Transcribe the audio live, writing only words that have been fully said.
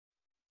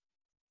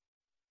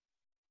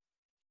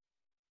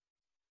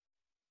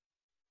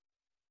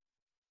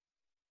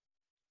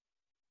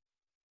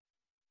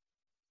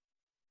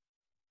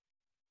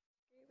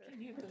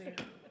Continue to the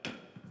end.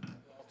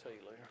 I'll tell you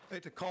later. I'd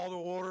like to call to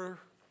order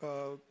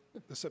the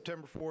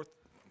September 4th,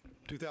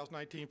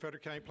 2019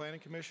 Frederick County Planning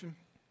Commission.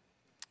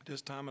 At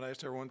this time, I'd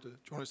ask everyone to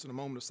join us in a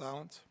moment of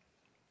silence.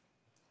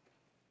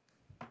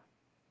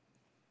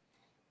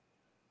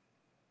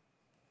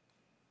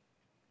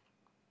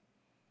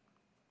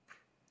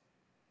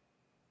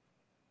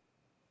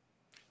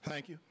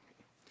 Thank you.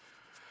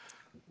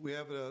 We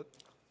have an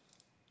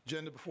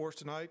agenda before us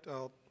tonight.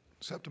 I'll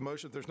accept a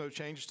motion if there's no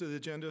changes to the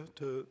agenda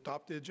to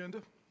adopt the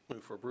agenda.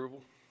 Move for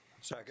approval.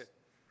 Second.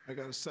 I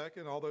got a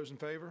second. All those in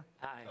favor?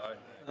 Aye.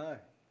 Aye.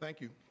 Thank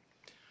you.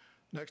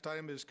 Next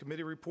item is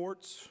committee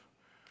reports.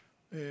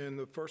 And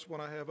the first one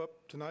I have up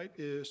tonight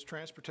is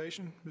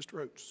transportation.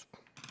 Mr. Oates.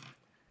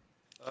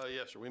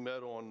 Yes, sir. We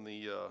met on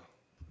the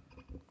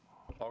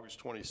August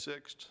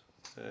 26th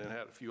and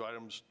had a few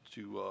items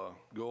to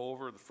go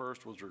over. The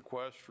first was a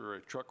request for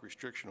a truck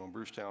restriction on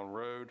Brucetown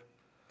Road.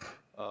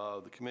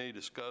 The committee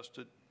discussed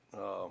it.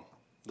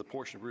 The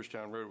portion of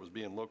Brucetown Road was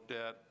being looked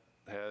at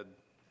had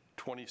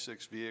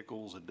 26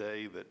 vehicles a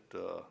day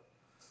that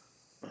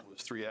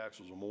was 3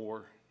 axles or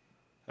more.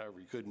 However,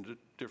 you couldn't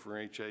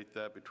differentiate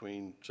that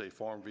between, say,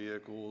 farm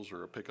vehicles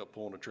or a pickup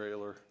pulling a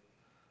trailer.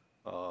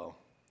 And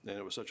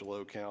it was such a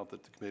low count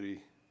that the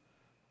committee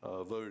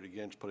voted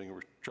against putting a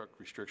truck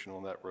restriction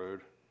on that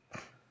road.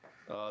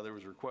 There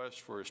was a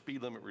request for a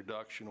speed limit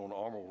reduction on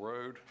Armour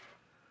Road.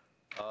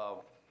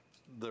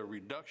 The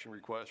reduction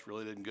request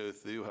really didn't go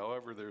through.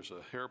 However, there's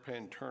a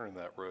hairpin turn in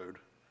that road,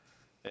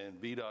 and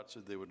VDOT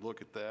said they would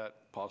look at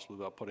that, possibly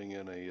about putting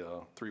in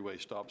a 3-way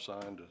stop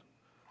sign to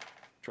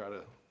try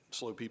to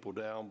slow people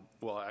down.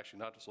 Well, actually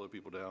not to slow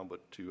people down,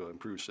 but to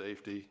improve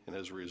safety, and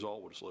as a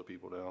result would slow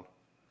people down.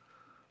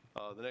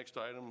 The next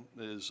item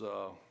is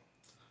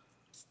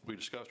we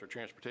discussed our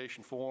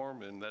transportation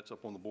forum, and that's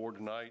up on the board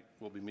tonight.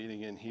 We'll be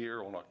meeting in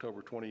here on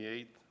October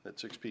 28th at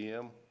 6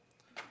 p.m.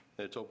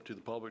 It's open to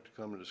the public to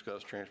come and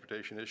discuss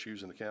transportation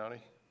issues in the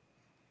county.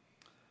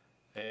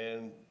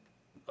 And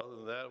other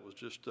than that, it was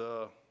just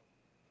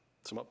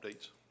some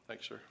updates.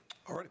 Thanks, sir.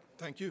 All right,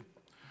 thank you.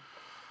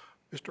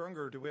 Mr.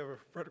 Unger, do we have a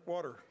Frederick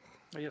Water?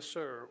 Yes,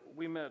 sir.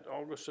 We met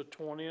August the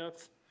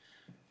 20th,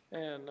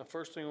 and the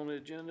first thing on the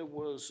agenda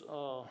was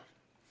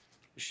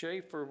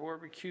Schaefer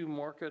Barbecue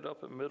Market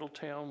up at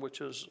Middletown,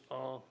 which is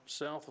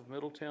south of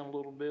Middletown a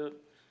little bit.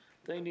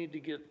 They need to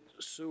get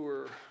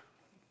sewer.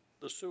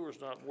 The sewer's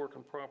not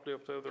working properly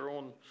up there. They're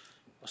on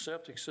a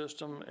septic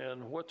system,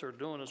 and what they're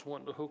doing is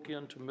wanting to hook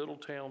into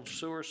Middletown's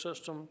sewer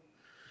system.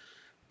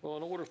 Well,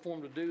 in order for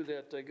them to do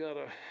that, they got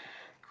to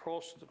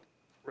cross the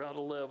Route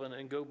 11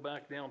 and go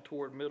back down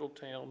toward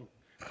Middletown,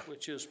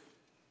 which is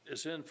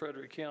in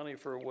Frederick County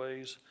for a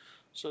ways.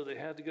 So they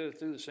had to go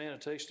through the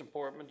sanitation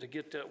department to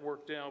get that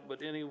worked out.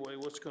 But anyway,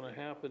 what's going to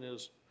happen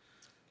is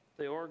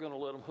they are going to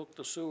let them hook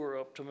the sewer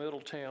up to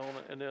Middletown,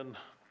 and then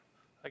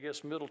I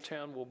guess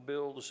Middletown will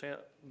bill us,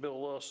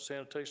 the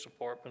sanitation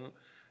department,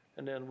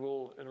 and then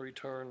we'll in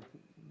return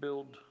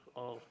build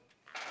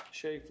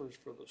Schaefer's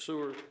for the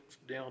sewer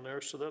down there.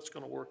 So that's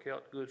going to work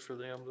out good for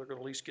them. They're going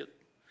to at least get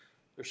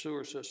their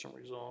sewer system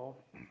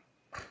resolved.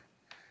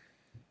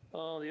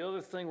 The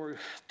other thing we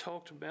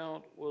talked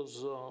about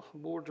was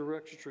board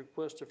directors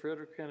request the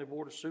Frederick County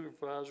Board of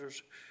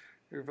Supervisors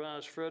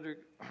revise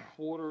Frederick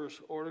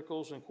Water's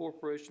articles and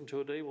incorporation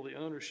to enable the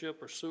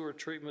ownership of sewer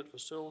treatment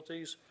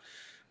facilities.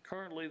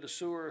 Currently, the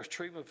sewer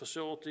treatment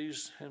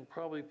facilities, and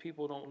probably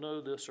people don't know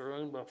this, are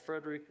owned by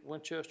Frederick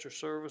Winchester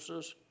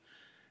Services.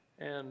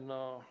 And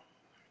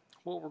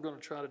what we're going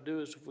to try to do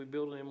is, if we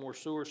build any more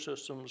sewer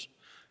systems,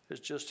 is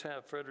just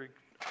have Frederick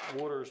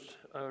Waters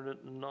own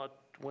it and not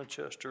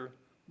Winchester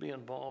be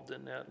involved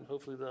in that, and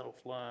hopefully that'll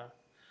fly.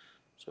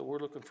 So we're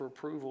looking for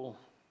approval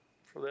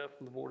for that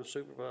from the Board of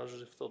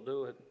Supervisors if they'll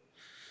do it.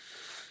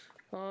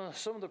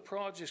 Some of the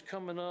projects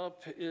coming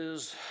up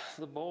is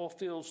the ball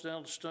fields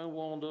down at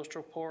Stonewall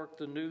Industrial Park,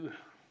 the new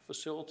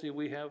facility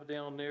we have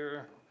down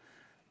there.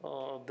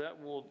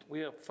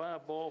 We have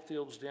 5 ball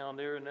fields down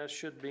there, and that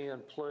should be in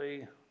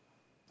play,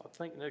 I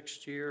think,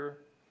 next year.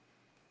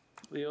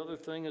 The other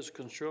thing is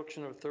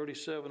construction of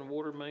 37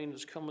 water main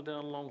that's coming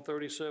down along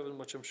 37,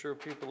 which I'm sure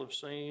people have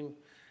seen.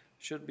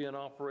 Should be in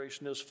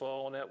operation this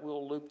fall, and that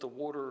will loop the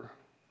water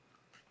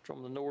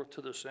from the north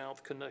to the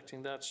south,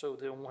 connecting that so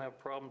they won't have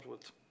problems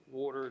with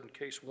water in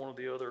case one of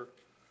the other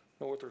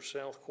north or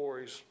south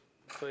quarries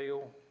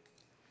fail.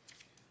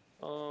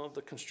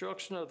 The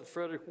construction of the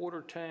Frederick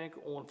water tank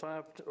on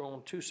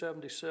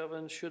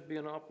 277 should be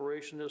in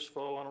operation this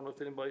fall. I don't know if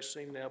anybody's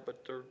seen that,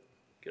 but they're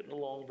getting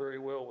along very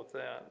well with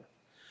that.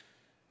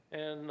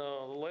 And the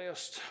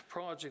last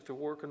project they're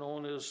working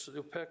on is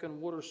the Peckin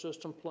Water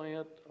System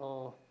Plant.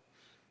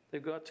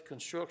 They've got the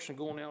construction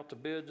going out to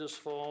bid this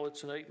fall.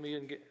 It's an 8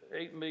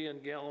 million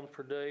gallon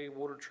per day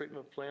water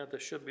treatment plant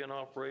that should be in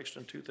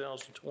operation in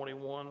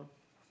 2021.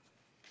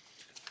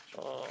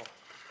 Our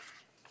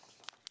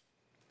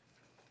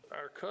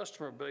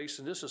customer base,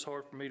 and this is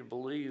hard for me to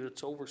believe,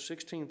 it's over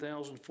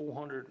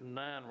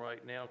 16,409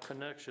 right now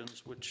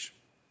connections, which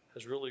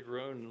has really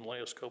grown in the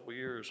last couple of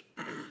years.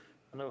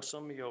 I know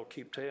some of y'all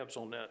keep tabs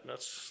on that, and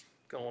that's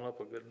going up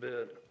a good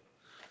bit.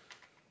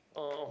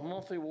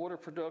 Monthly water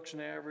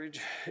production average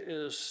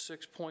is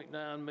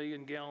 6.9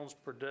 million gallons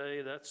per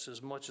day. That's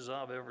as much as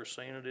I've ever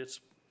seen it.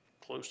 It's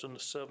close to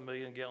 7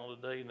 million gallons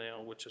a day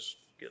now, which is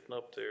getting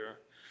up there.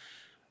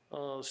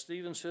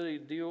 Stevens City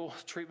Deal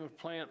Treatment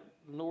Plant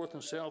North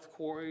and South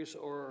quarries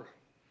are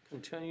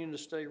continuing to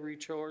stay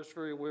recharged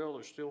very well.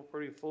 They're still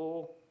pretty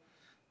full.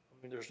 I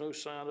mean, there's no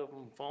sign of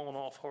them falling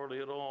off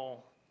hardly at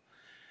all.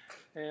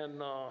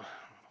 And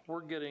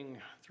we're getting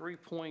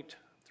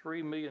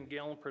 3.3 million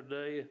gallons per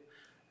day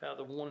out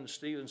of the one in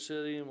Stevens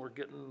City, and we're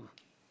getting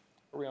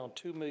around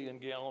 2 million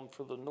gallons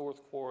for the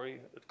North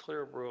Quarry at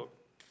Clearbrook.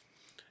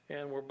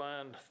 And we're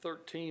buying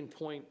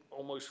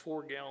almost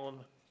 4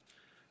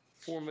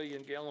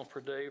 million gallons per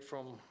day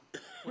from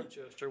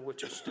Winchester,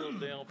 which is still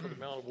down for the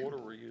amount of water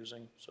we're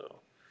using.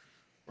 So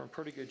we're in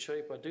pretty good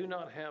shape. I do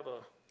not have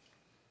a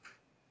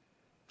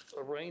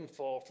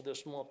rainfall for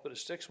this month, but it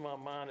sticks in my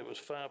mind it was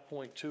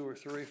 5.2 or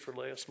 3 for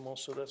last month,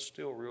 so that's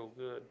still real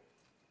good.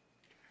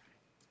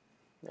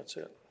 That's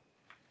it.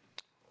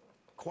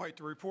 Quite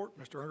the report,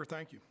 Mr. Unger,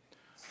 thank you.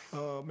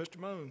 Mr.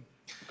 Moon,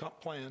 comp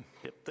plan.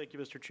 Yep, thank you,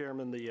 Mr.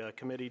 Chairman. The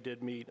committee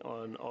did meet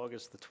on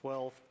August the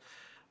 12th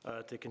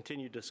to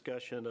continue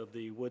discussion of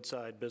the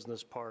Woodside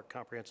Business Park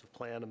Comprehensive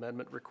Plan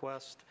Amendment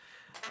request.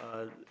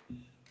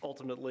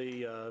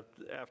 Ultimately,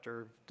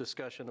 after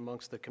discussion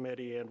amongst the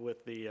committee and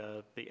with the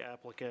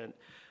applicant,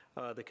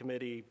 the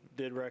committee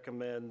did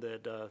recommend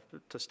that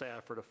to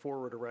staff or to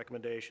forward a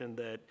recommendation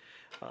that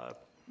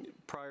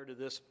prior to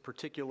this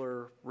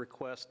particular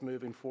request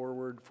moving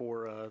forward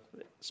for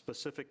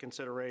specific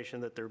consideration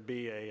that there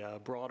be a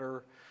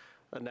broader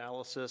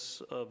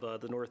analysis of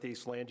the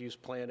Northeast Land Use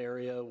Plan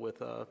area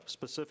with a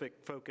specific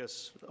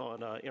focus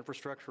on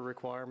infrastructure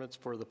requirements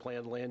for the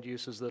planned land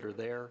uses that are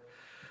there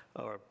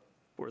or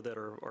that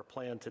are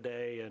planned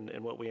today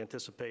and what we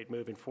anticipate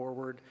moving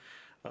forward.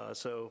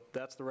 So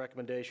that's the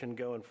recommendation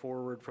going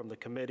forward from the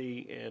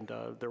committee, and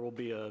there will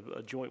be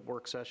a joint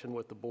work session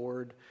with the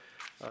board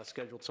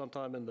scheduled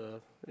sometime in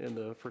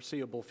the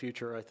foreseeable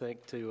future, I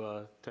think,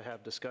 to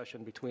have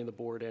discussion between the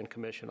board and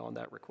commission on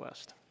that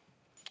request.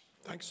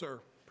 Thanks, sir.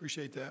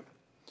 Appreciate that.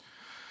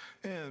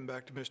 And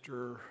back to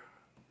Mr.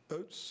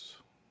 Oates.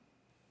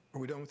 Are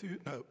we done with you?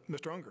 No,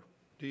 Mr. Unger,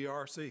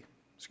 DRC.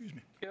 Excuse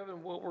me.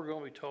 Kevin, what we're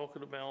going to be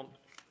talking about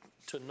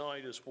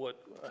tonight is what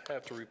I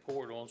have to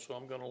report on, so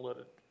I'm going to let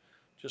it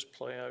just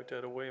play out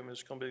that way. I mean,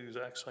 it's going to be the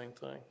exact same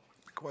thing.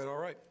 Quite all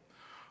right.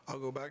 I'll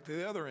go back to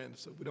the other end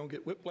so we don't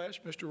get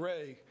whiplash. Mr.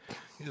 Ray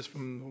is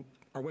from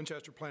our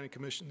Winchester Planning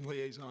Commission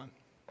liaison.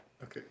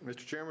 Okay,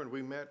 Mr. Chairman,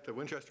 the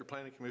Winchester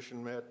Planning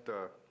Commission met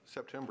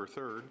September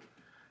 3rd.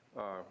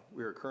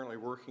 We are currently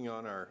working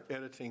on our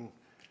editing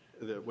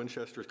the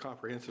Winchester's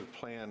comprehensive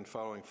plan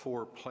following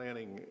 4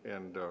 planning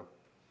and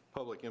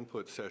public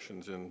input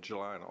sessions in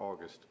July and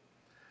August.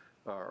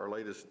 Our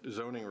latest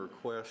zoning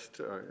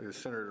request is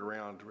centered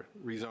around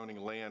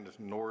rezoning land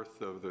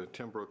north of the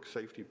Timbrook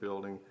Safety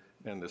Building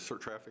and the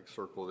traffic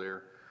circle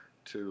there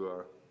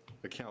to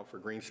account for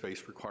green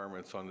space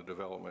requirements on the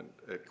development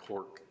at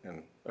Cork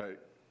and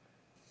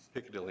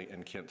Piccadilly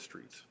and Kent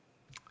Streets.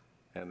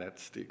 And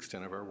that's the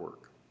extent of our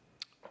work.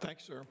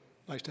 Thanks, sir.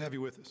 Nice to have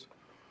you with us.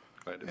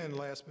 And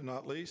last but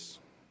not least,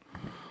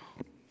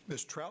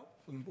 Ms. Trout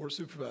from the Board of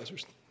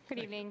Supervisors. Good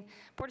evening.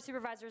 Board of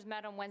Supervisors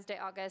met on Wednesday,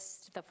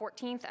 August the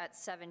 14th at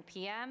 7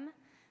 p.m.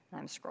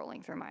 I'm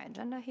scrolling through my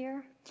agenda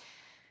here.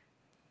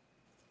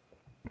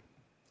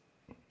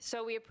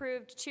 So we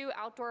approved 2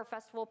 outdoor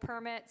festival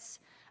permits,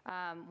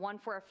 one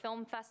for a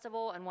film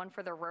festival and one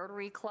for the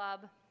Rotary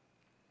Club.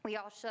 We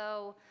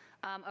also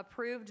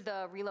approved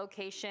the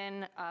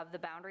relocation of the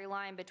boundary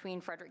line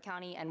between Frederick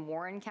County and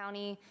Warren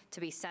County to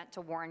be sent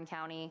to Warren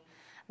County.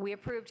 We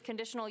approved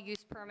conditional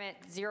use permit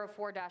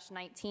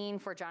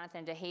 04-19 for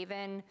Jonathan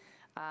DeHaven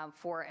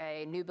for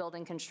a new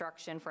building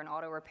construction for an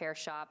auto repair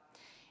shop,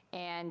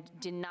 and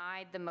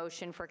denied the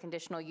motion for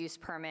conditional use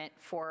permit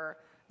for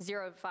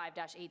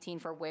 05-18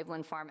 for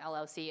Waveland Farm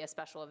LLC, a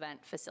special event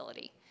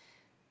facility.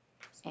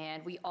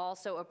 And we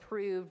also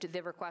approved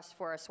the request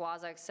for a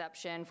SWAZA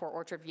exception for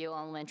Orchard View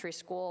Elementary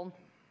School,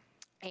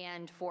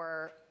 and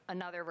for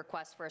another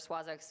request for a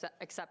SWAZA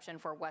exception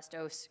for West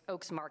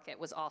Oaks Market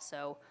was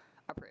also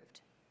approved.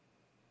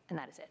 And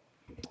that is it.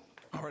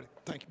 All right.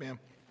 Thank you, ma'am.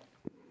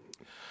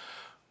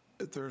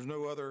 If there's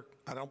no other,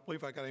 I don't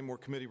believe I got any more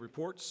committee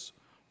reports.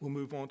 We'll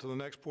move on to the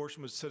next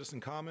portion with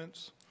citizen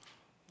comments.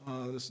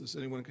 This is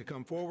anyone can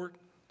come forward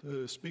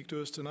to speak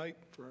to us tonight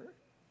for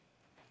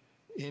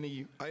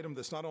any item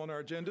that's not on our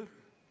agenda.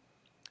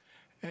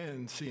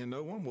 And seeing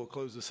no one, we'll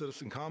close the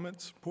citizen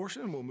comments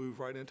portion. We'll move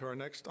right into our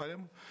next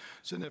item.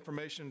 It's an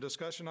information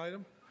discussion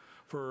item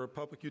for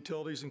public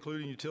utilities,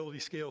 including utility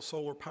scale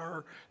solar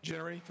power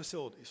generating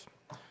facilities.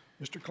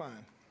 Mr.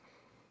 Klein.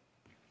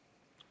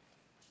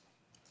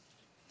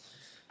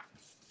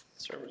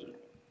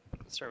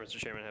 Sorry, Mr.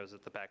 Chairman, I was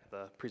at the back of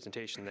the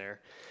presentation there.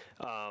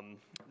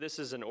 This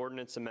is an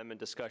ordinance amendment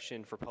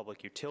discussion for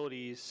public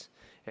utilities.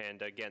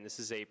 And again, this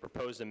is a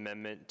proposed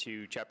amendment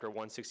to Chapter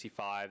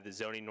 165, the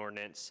zoning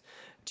ordinance,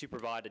 to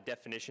provide a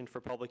definition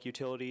for public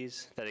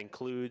utilities that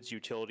includes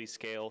utility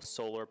scale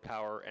solar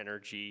power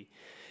energy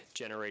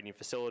generating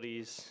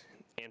facilities,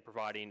 and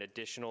providing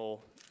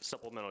additional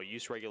supplemental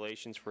use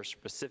regulations for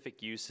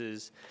specific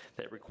uses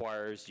that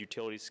requires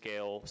utility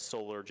scale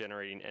solar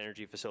generating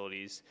energy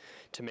facilities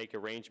to make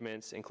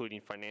arrangements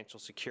including financial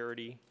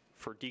security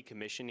for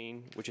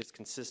decommissioning, which is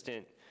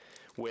consistent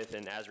with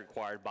and as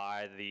required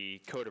by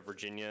the Code of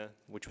Virginia,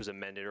 which was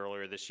amended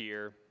earlier this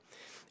year,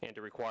 and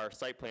to require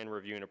site plan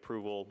review and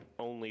approval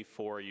only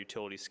for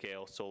utility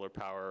scale solar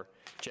power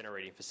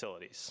generating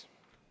facilities.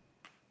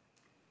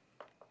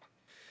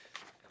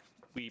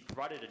 We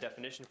provided a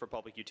definition for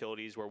public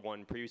utilities where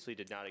one previously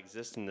did not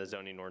exist in the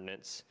zoning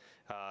ordinance.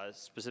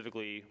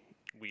 Specifically,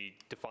 we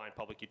defined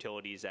public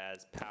utilities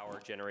as power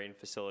generating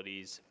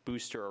facilities,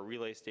 booster or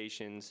relay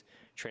stations,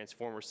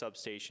 transformer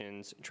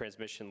substations,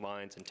 transmission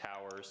lines and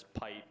towers,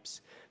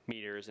 pipes,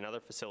 meters, and other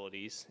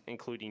facilities,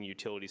 including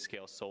utility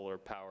scale solar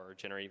power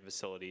generating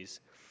facilities,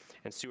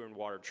 and sewer and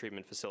water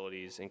treatment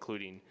facilities,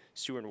 including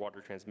sewer and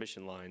water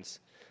transmission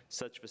lines.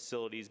 Such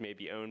facilities may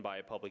be owned by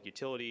a public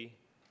utility,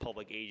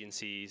 public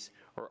agencies,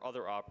 or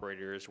other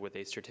operators with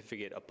a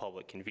certificate of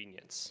public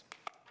convenience.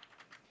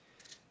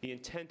 The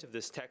intent of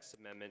this text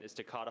amendment is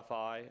to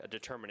codify a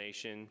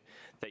determination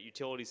that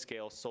utility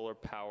scale solar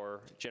power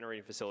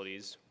generating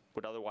facilities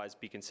would otherwise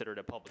be considered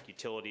a public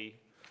utility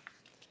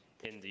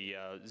in the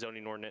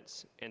zoning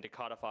ordinance, and to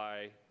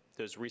codify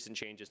those recent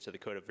changes to the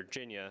Code of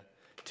Virginia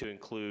to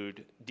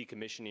include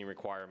decommissioning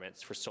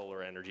requirements for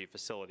solar energy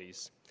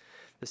facilities.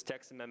 This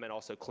text amendment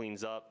also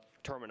cleans up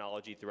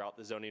terminology throughout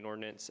the zoning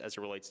ordinance as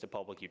it relates to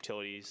public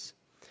utilities.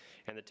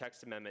 And the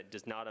text amendment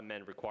does not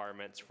amend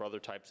requirements for other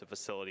types of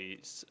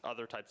facilities,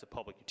 other types of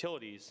public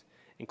utilities,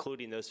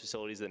 including those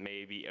facilities that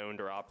may be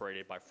owned or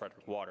operated by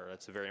Frederick Water.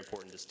 That's a very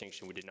important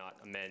distinction. We did not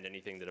amend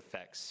anything that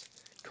affects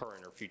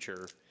current or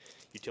future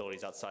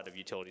utilities outside of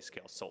utility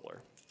scale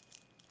solar.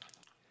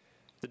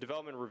 The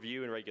Development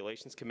Review and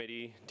Regulations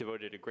Committee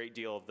devoted a great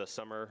deal of the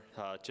summer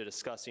to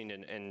discussing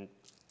and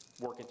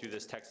working through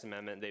this text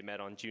amendment. They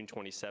met on June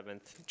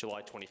 27th,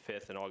 July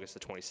 25th, and August the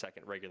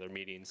 22nd regular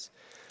meetings.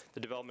 The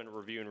Development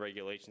Review and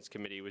Regulations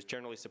Committee was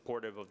generally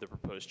supportive of the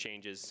proposed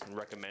changes and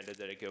recommended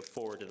that it go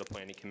forward to the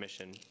Planning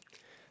Commission.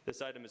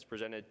 This item is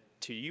presented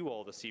to you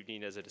all this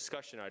evening as a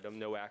discussion item.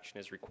 No action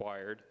is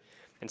required,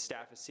 and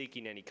staff is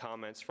seeking any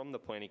comments from the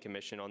Planning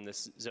Commission on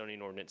this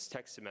zoning ordinance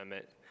text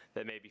amendment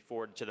that may be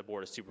forwarded to the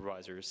Board of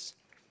Supervisors.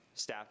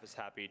 Staff is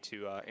happy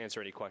to answer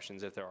any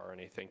questions if there are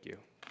any. Thank you.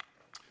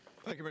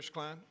 Thank you, Mr.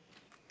 Klein.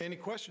 Any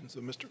questions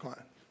of Mr. Klein?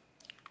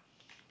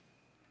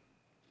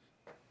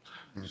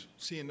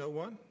 Seeing no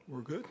one,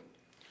 we're good.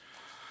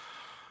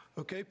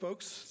 Okay,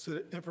 folks, it's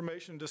an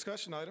information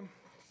discussion item.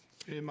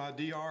 Any of my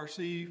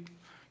DRC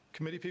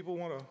committee people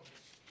want to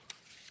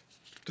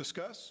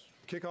discuss,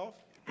 kick off,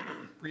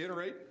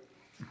 reiterate?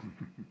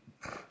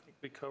 I think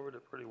we covered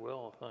it pretty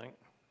well, I think.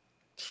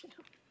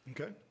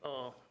 Okay.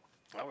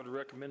 I would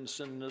recommend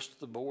sending this to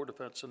the board if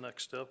that's the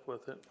next step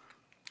with it.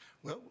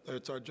 Well,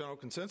 it's our general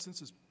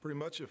consensus. It's pretty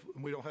much if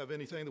we don't have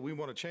anything that we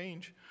want to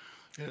change,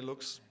 and it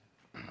looks,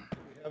 we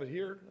have it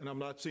here, and I'm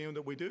not seeing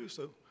that we do,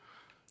 so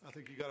I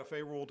think you got a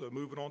favorable to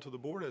move it on to the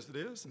board as it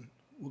is, and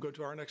we'll go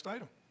to our next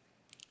item.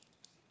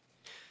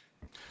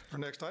 Our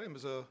next item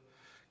is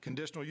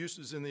conditional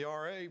uses in the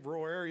RA,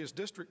 Rural Areas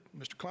District.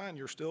 Mr. Klein,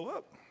 you're still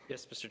up.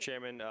 Yes, Mr.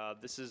 Chairman.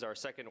 This is our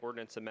second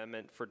ordinance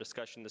amendment for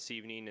discussion this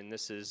evening, and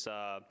this is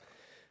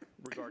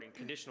regarding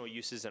conditional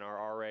uses in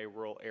our RA,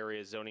 Rural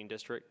Areas Zoning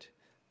District.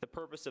 The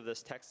purpose of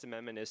this text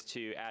amendment is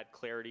to add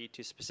clarity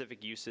to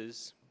specific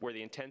uses where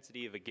the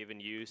intensity of a given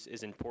use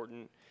is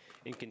important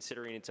in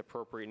considering its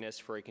appropriateness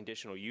for a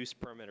conditional use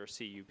permit or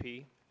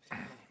CUP,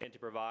 and to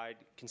provide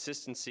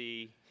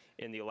consistency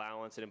in the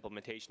allowance and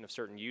implementation of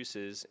certain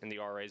uses in the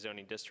RA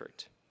zoning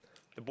district.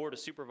 The Board of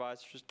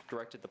Supervisors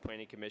directed the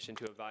Planning Commission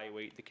to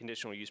evaluate the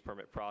conditional use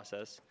permit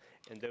process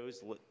and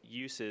those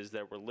uses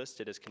that were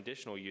listed as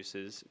conditional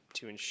uses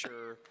to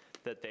ensure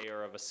that they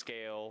are of a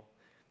scale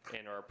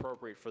and are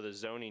appropriate for the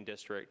zoning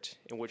district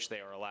in which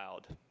they are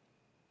allowed.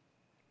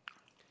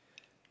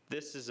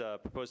 This is a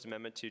proposed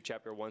amendment to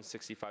Chapter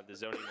 165, the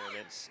zoning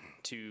ordinance,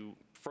 to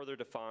further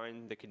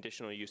define the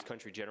conditional use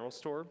country general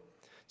store,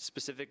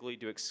 specifically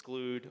to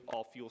exclude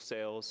all fuel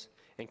sales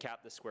and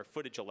cap the square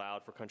footage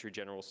allowed for country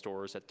general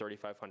stores at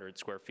 3,500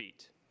 square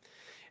feet.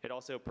 It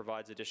also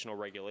provides additional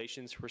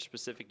regulations for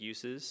specific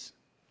uses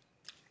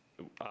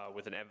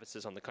with an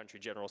emphasis on the country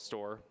general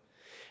store.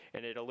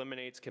 And it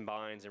eliminates,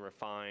 combines, and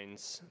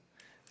refines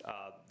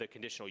the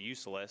conditional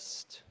use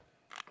list.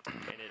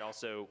 And it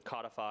also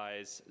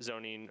codifies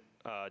zoning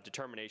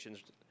determinations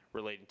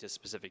relating to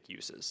specific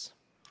uses.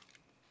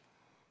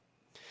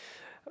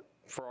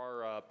 For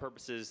our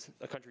purposes,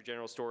 a country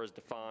general store is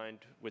defined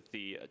with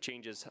the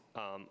changes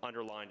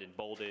underlined and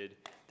bolded,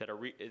 that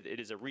it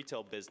is a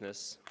retail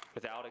business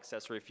without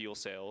accessory fuel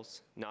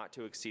sales, not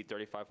to exceed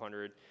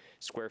 3,500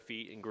 square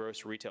feet in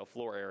gross retail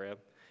floor area,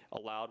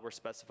 allowed where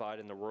specified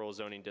in the rural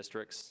zoning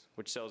districts,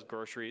 which sells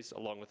groceries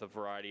along with a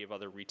variety of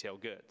other retail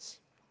goods.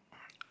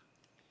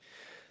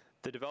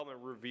 The Development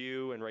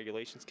Review and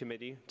Regulations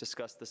Committee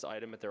discussed this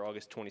item at their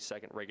August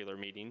 22nd regular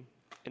meeting,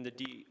 and the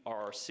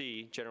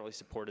DRRC generally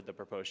supported the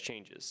proposed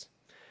changes.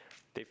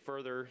 They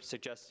further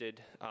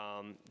suggested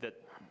that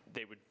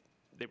they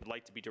would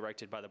like to be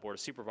directed by the Board of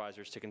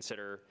Supervisors to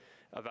consider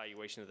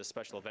evaluation of the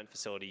special event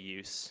facility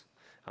use,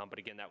 but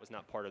again, that was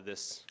not part of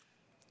this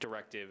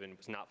directive and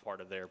was not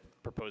part of their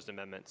proposed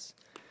amendments.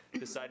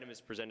 This item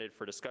is presented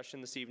for discussion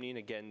this evening.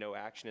 Again, no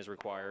action is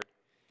required,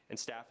 and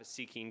staff is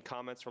seeking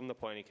comments from the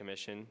Planning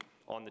Commission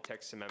on the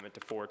text amendment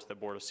to forward to the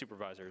Board of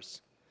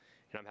Supervisors.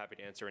 And I'm happy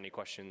to answer any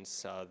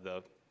questions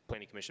the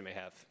Planning Commission may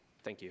have.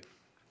 Thank you.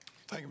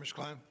 Thank you, Mr.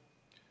 Klein.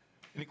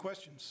 Any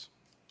questions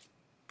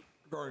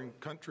regarding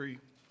country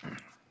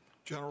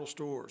general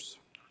stores?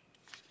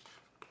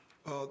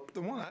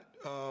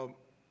 The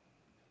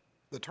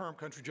term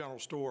country general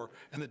store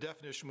and the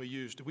definition we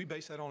use, do we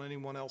base that on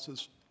anyone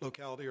else's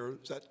locality, or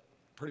is that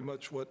pretty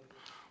much what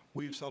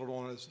we've settled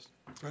on as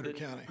Frederick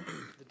County?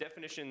 The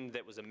definition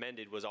that was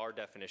amended was our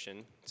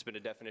definition. It's been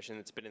a definition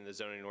that's been in the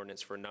zoning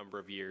ordinance for a number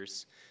of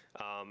years.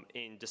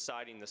 In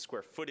deciding the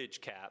square footage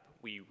cap,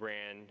 we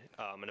ran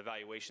an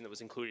evaluation that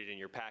was included in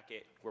your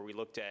packet where we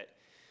looked at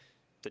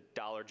the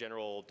Dollar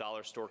General,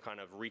 dollar store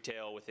kind of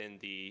retail within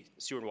the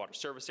sewer and water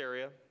service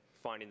area,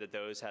 finding that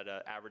those had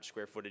an average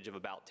square footage of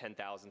about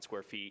 10,000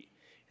 square feet.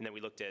 And then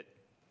we looked at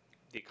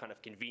the kind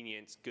of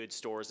convenience goods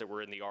stores that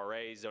were in the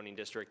RA zoning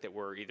district that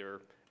were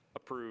either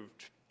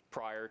approved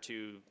prior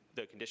to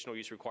the conditional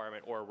use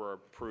requirement or were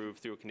approved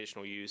through a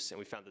conditional use, and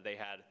we found that they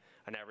had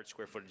an average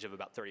square footage of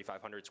about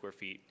 3,500 square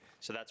feet.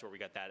 So that's where we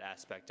got that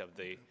aspect of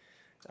the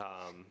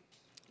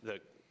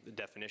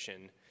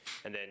definition.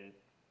 And then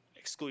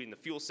excluding the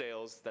fuel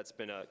sales, that's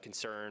been a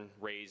concern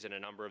raised in a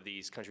number of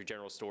these country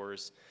general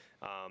stores.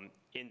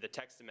 In the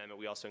text amendment,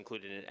 we also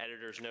included an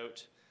editor's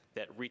note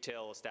that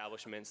retail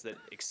establishments that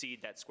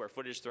exceed that square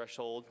footage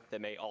threshold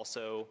that may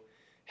also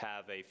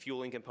have a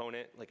fueling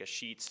component, like a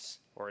Sheetz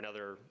or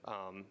another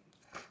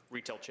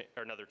retail chain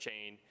or another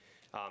chain,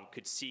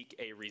 could seek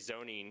a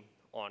rezoning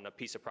on a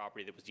piece of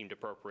property that was deemed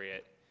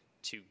appropriate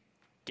to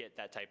get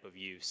that type of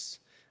use.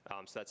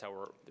 So that's how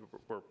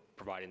we're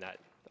providing that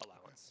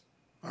allowance.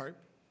 All right,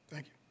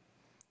 thank you.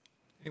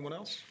 Anyone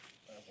else?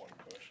 I have one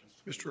question.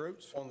 Mr.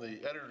 Oates? On the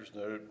editor's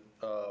note,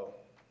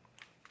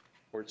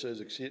 where it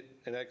says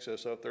in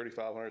excess of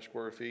 3,500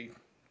 square feet,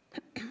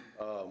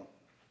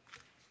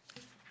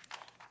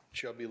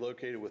 shall be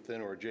located within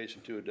or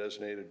adjacent to a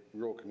designated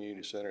rural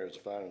community center as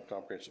defined in the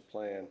comprehensive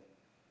plan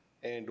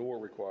and/or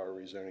require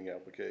a rezoning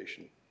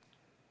application.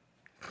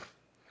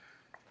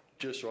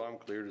 Just so I'm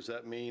clear, does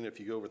that mean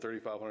if you go over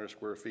 3,500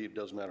 square feet, it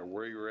doesn't matter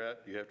where you're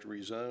at, you have to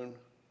rezone?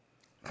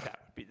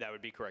 That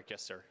would be correct,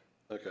 yes, sir.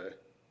 Okay.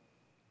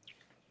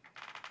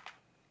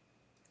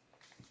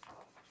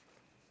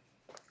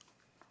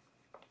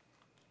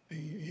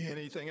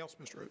 Anything else,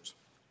 Mr. Oates?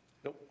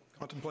 Nope.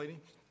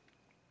 Contemplating?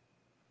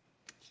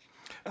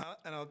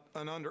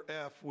 And under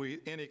F,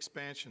 any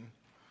expansion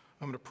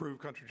of an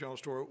approved country general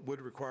store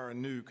would require a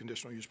new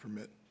conditional use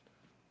permit.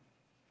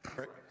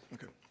 Right?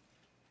 Okay.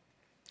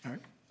 All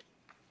right.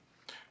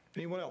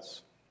 Anyone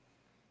else?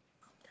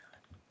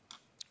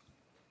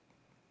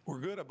 We're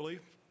good, I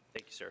believe.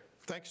 Thank you, sir.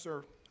 Thank you,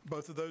 sir.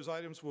 Both of those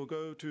items will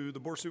go to the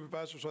Board of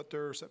Supervisors at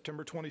their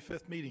September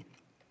 25th meeting.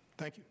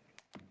 Thank you.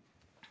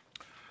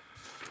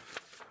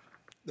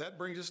 That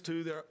brings us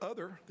to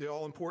the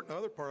all-important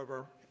other part of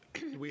our,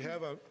 we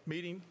have a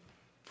meeting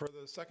for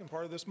the second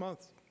part of this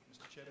month.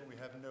 Mr. Chairman, we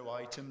have no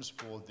items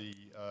for the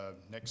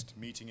next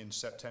meeting in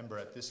September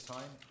at this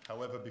time.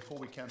 However, before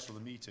we cancel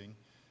the meeting,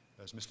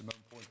 as Mr. Moen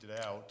pointed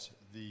out,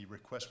 the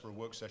request for a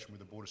work session with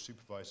the Board of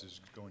Supervisors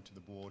is going to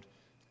the board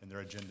in their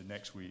agenda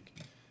next week.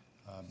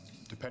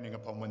 Depending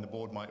upon when the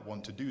board might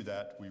want to do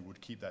that, we would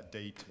keep that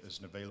date as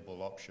an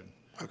available option.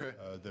 Okay.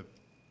 The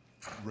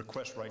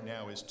request right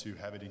now is to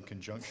have it in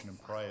conjunction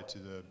and prior to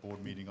the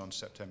board meeting on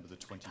September the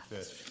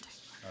 25th.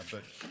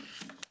 But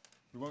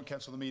we won't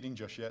cancel the meeting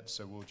just yet,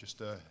 so we'll just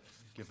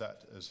give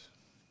that as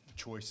a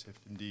choice if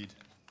indeed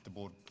the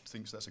board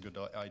thinks that's a good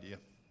idea.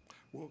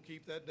 We'll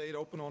keep that date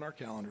open on our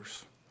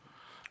calendars.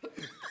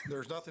 If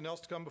there's nothing else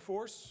to come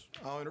before us,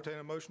 I'll entertain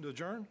a motion to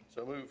adjourn.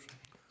 So moved.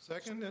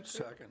 Second?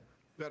 Second.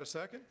 Got a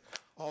second?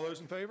 All those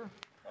in favor?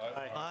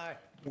 Aye.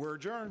 We're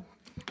adjourned.